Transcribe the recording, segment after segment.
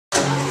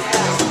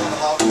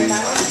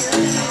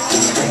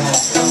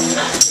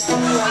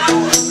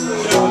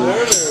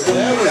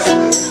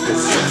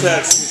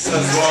text me,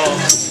 says, well,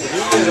 when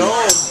you get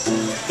home,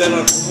 then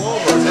I'll come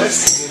over.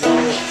 Next thing you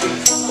know,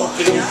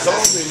 fucking you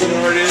told me you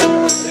already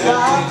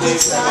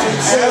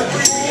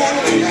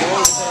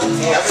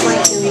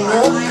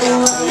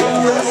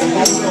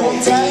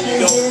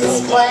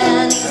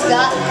He's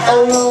got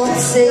a rolled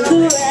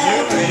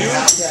cigarette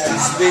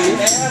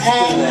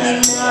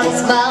hanging out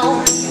his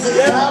mouth. He's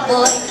a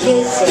cowboy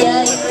kiss,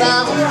 yeah, he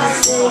found the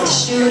safe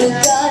shooter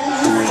gun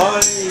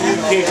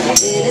in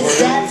his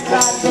dad's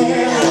car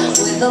there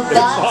with a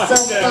box of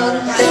fun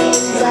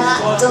things I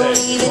don't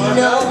even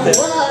know what.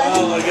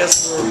 Well, I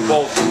guess we're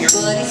both.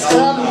 But he's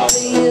coming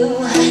for you,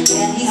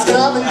 yeah, he's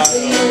coming for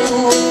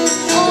you.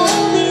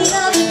 All the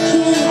other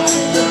kids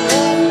in the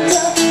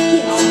world,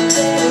 kids who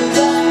better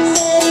run,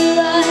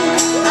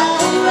 I'll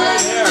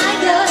run my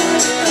gun.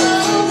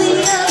 All the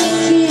other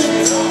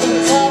kids in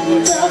the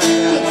world,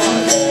 kids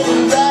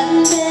who better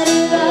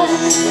run,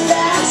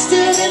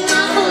 faster than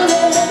my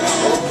bullet.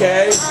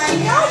 Okay.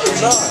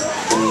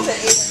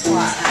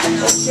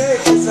 Okay,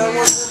 because I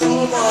want to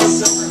know about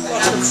some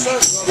fucking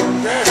stuff.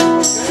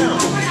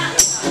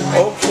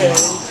 Okay.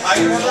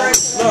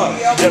 Look,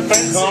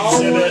 Defense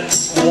Exhibit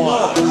 1.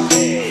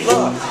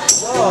 Look.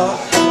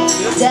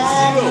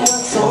 Daddy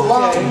works a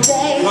long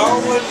day. How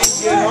when you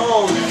get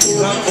home,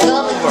 He's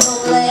coming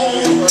home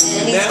late, and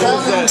he's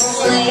coming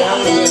home late,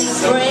 and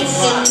he's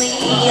bringing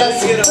me a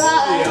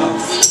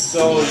surprise.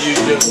 So you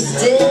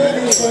just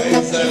Dinner's in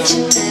the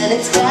kitchen, and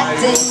it's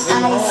packed in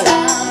ice.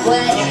 I've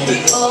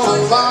waited for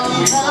a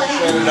long time.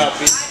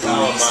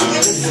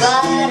 The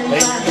slide in my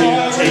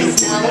hair is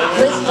now a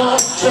crystal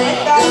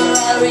trigger.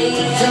 I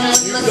raise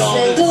him a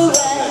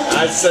cigarette.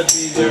 I said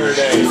the other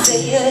day.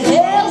 Say your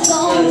hair's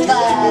on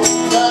fire,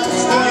 but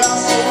it's still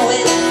so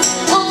wet.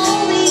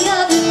 All the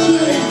other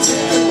kids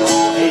in the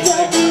world,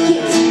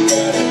 kids who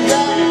better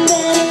run,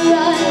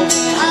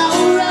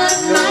 I'll run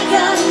my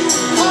gun.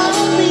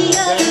 All the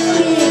other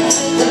kids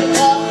in the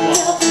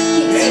world,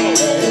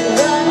 kids who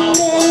better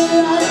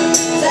run,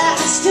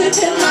 faster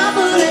than my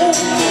bullet.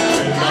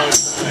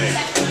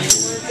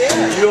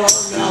 You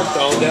hung out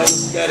though, that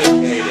was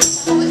dedicated.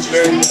 It's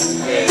very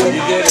dedicated.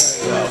 You did it.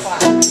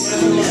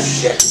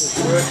 Shit,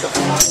 we're at the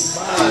fucking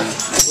bar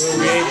where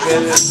we ain't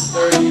been in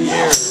 30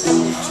 years.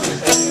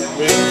 And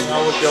we hung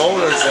out with the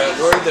owners that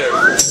were there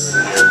for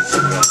 30 years.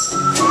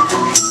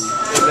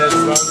 And that's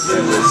what we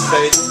did, we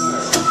stayed there.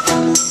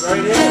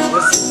 Right here,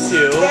 this is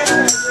you.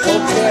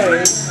 Okay.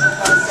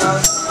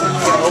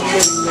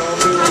 Okay, tell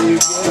me when you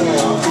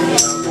get home.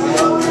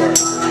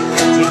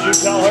 Did you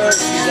tell her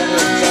she's under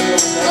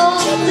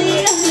All the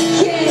other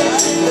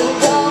kids in the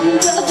world,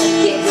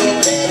 kids who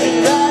better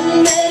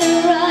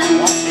run,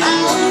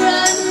 I'll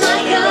run my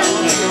gun.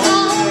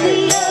 All the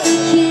other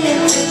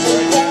kids in the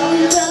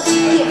world,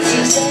 kids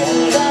who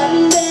better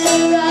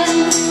run,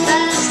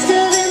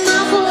 faster than my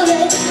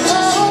bullet.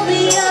 All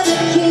the other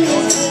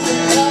kids in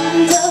the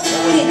world,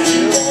 kids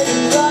who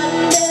better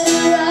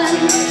run,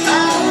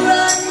 I'll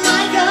run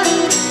my gun.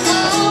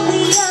 All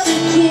the other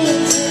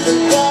kids in the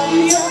world,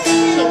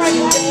 kids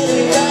who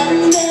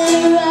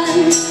better run,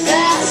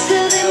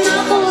 faster than my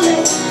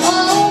bullet.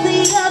 All the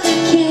other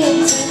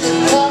kids in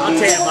the world,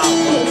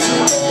 kids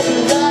who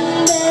better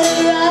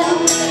run,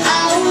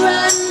 I'll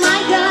run my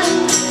gun.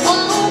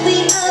 All the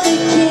other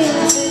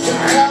kids in the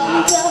world,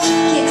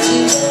 kids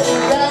who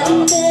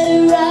better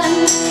run,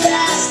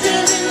 faster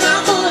than my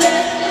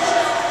bullet.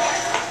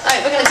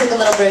 Alright, we're gonna take a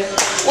little break.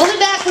 We'll be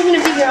back, we're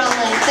gonna be here all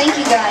night. Thank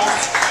you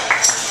guys.